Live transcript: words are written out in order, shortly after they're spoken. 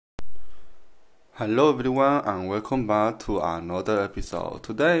Hello everyone and welcome back to another episode.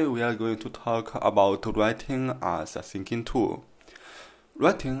 Today we are going to talk about writing as a thinking tool.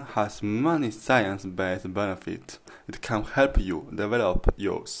 Writing has many science-based benefits. It can help you develop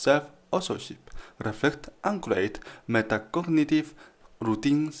your self-authorship, reflect and create metacognitive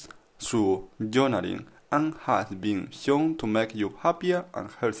routines through journaling and has been shown to make you happier and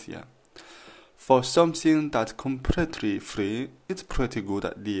healthier. For something that's completely free, it's a pretty good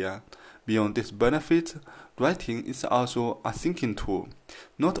idea. Beyond this benefit, writing is also a thinking tool,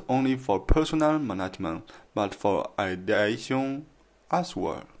 not only for personal management, but for ideation as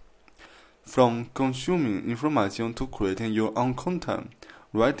well. From consuming information to creating your own content,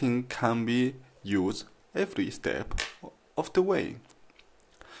 writing can be used every step of the way.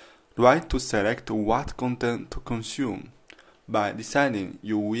 Write to select what content to consume. By deciding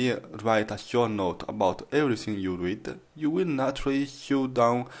you will write a short note about everything you read, you will naturally shut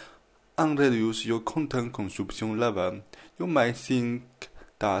down and reduce your content consumption level. You may think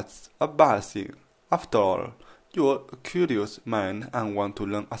that's a bad thing. After all, you're a curious mind and want to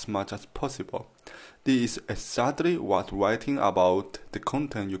learn as much as possible. This is exactly what writing about the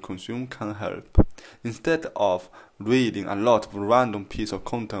content you consume can help. Instead of reading a lot of random pieces of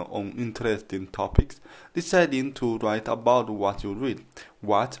content on interesting topics, deciding to write about what you read,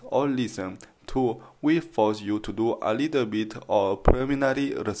 watch, or listen to will force you to do a little bit of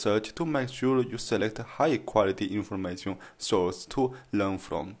preliminary research to make sure you select high quality information source to learn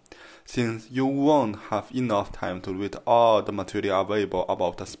from. Since you won't have enough time to read all the material available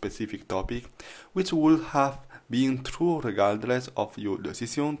about a specific topic, which would have been true regardless of your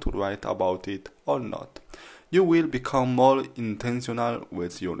decision to write about it or not, you will become more intentional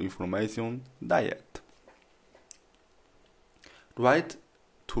with your information diet. Write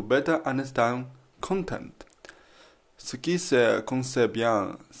to better understand content. Ce qui se connaît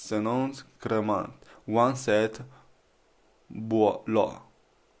bien s'énonce clairement. One said, Boileau,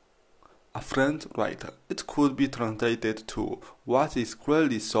 a French writer. It could be translated to what is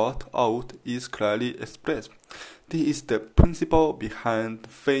clearly thought out is clearly expressed. This is the principle behind the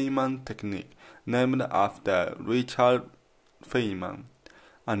Feynman technique, named after Richard Feynman,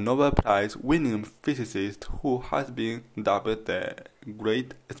 a Nobel Prize winning physicist who has been dubbed the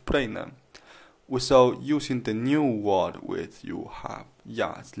Great Explainer. Without using the new word which you have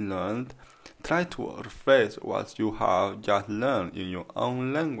just learned, try to rephrase what you have just learned in your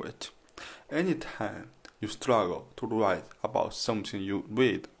own language. Anytime you struggle to write about something you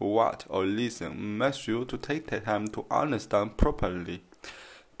read, watch, or listen, make sure to take the time to understand properly.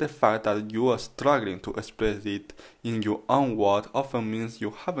 The fact that you are struggling to express it in your own words often means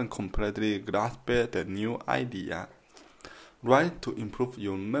you haven't completely grasped the new idea. Write to improve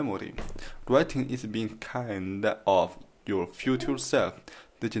your memory. Writing is being kind of your future self,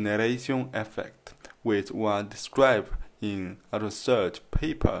 the generation effect, which was described in a research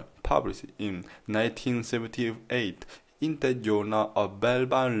paper published in 1978 in the Journal of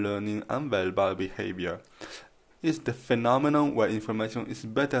Verbal Learning and Verbal Behavior. It's the phenomenon where information is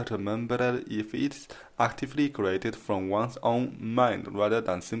better remembered if it's actively created from one's own mind rather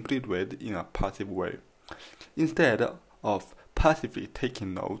than simply read in a passive way. Instead of passively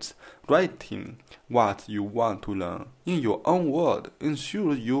taking notes, writing what you want to learn in your own words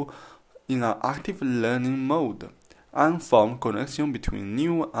ensures you in an active learning mode and form connection between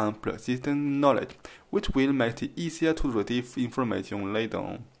new and persistent knowledge, which will make it easier to retrieve information later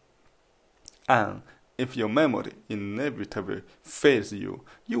on. And if your memory inevitably fails you,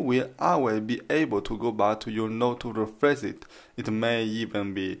 you will always be able to go back to your note to refresh it. It may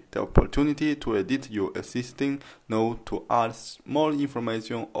even be the opportunity to edit your existing note to add more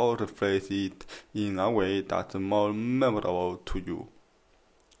information or rephrase it in a way that's more memorable to you.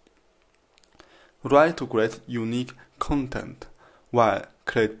 Write to create unique content, while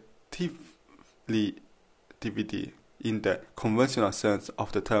creativity in the conventional sense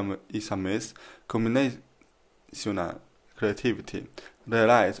of the term is a myth. Combinational creativity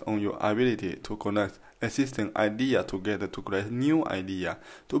relies on your ability to connect existing ideas together to create new ideas.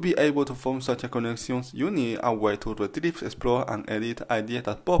 To be able to form such connections, you need a way to retrieve, explore, and edit ideas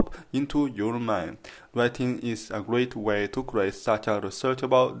that pop into your mind. Writing is a great way to create such a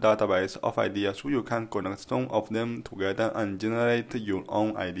researchable database of ideas so you can connect some of them together and generate your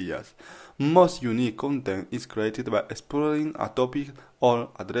own ideas. Most unique content is created by exploring a topic or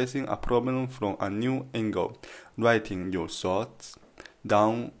addressing a problem from a new angle. Writing your thoughts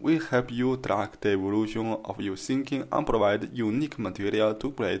down will help you track the evolution of your thinking and provide unique material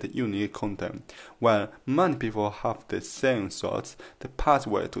to create unique content. While many people have the same thoughts, the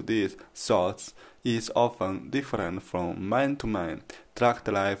pathway to these thoughts is often different from man to man. Track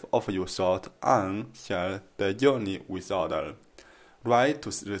the life of your thoughts and share the journey with others. Write to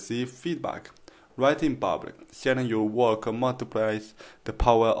receive feedback. Write in public. Sharing your work multiplies the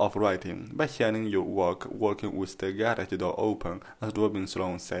power of writing. By sharing your work, working with the garage door open, as Robin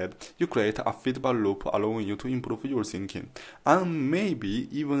Sloan said, you create a feedback loop allowing you to improve your thinking, and maybe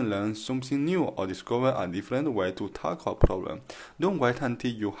even learn something new or discover a different way to tackle a problem. Don't wait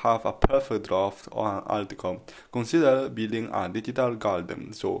until you have a perfect draft or an article. Consider building a digital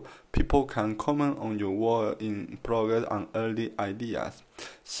garden so people can comment on your work in progress and early ideas.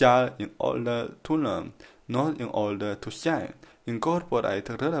 Share in order to learn, not in order to shine. Incorporate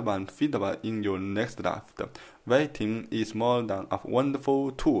relevant feedback in your next draft. Writing is more than a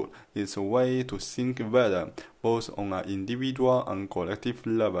wonderful tool. It's a way to think better, both on an individual and collective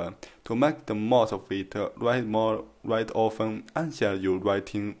level. To make the most of it, write more, write often, and share your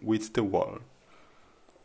writing with the world.